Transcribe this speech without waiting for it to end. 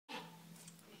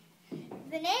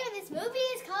The name of this movie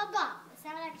is called Bob. It's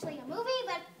not actually a movie,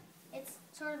 but it's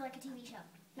sort of like a TV show.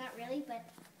 Not really, but...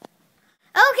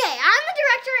 Okay, I'm the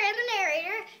director and the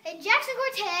narrator, and Jackson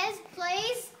Cortez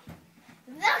plays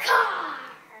the car.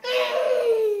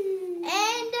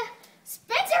 And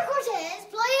Spencer Cortez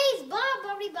plays Bob,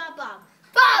 Bobbity Bob, Bob.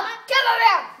 Bob, come over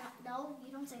here! No,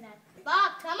 you don't say that.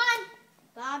 Bob, come on.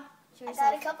 Bob, show yourself.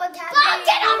 I got a cup of candy. Bob,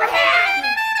 get over here!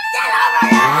 Get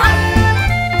over here!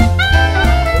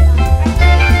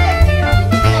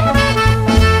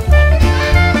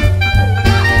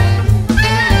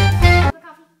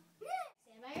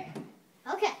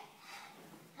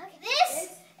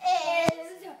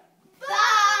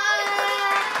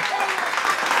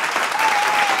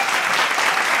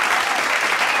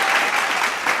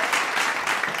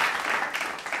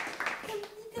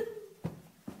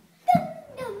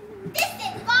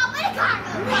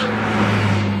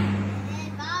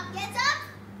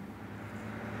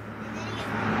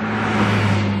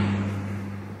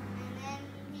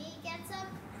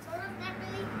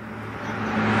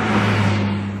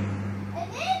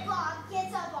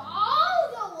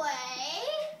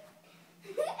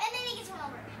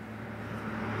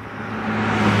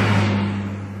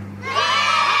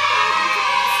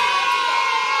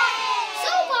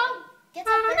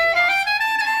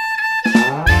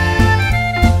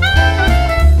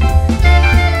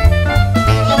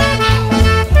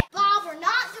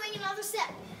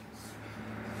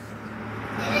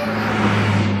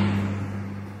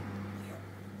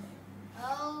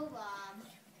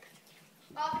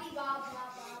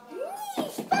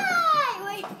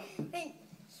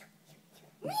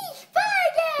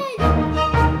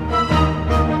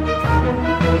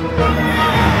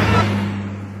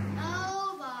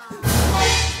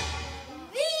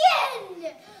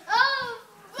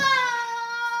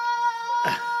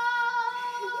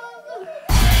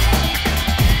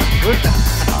 Puta.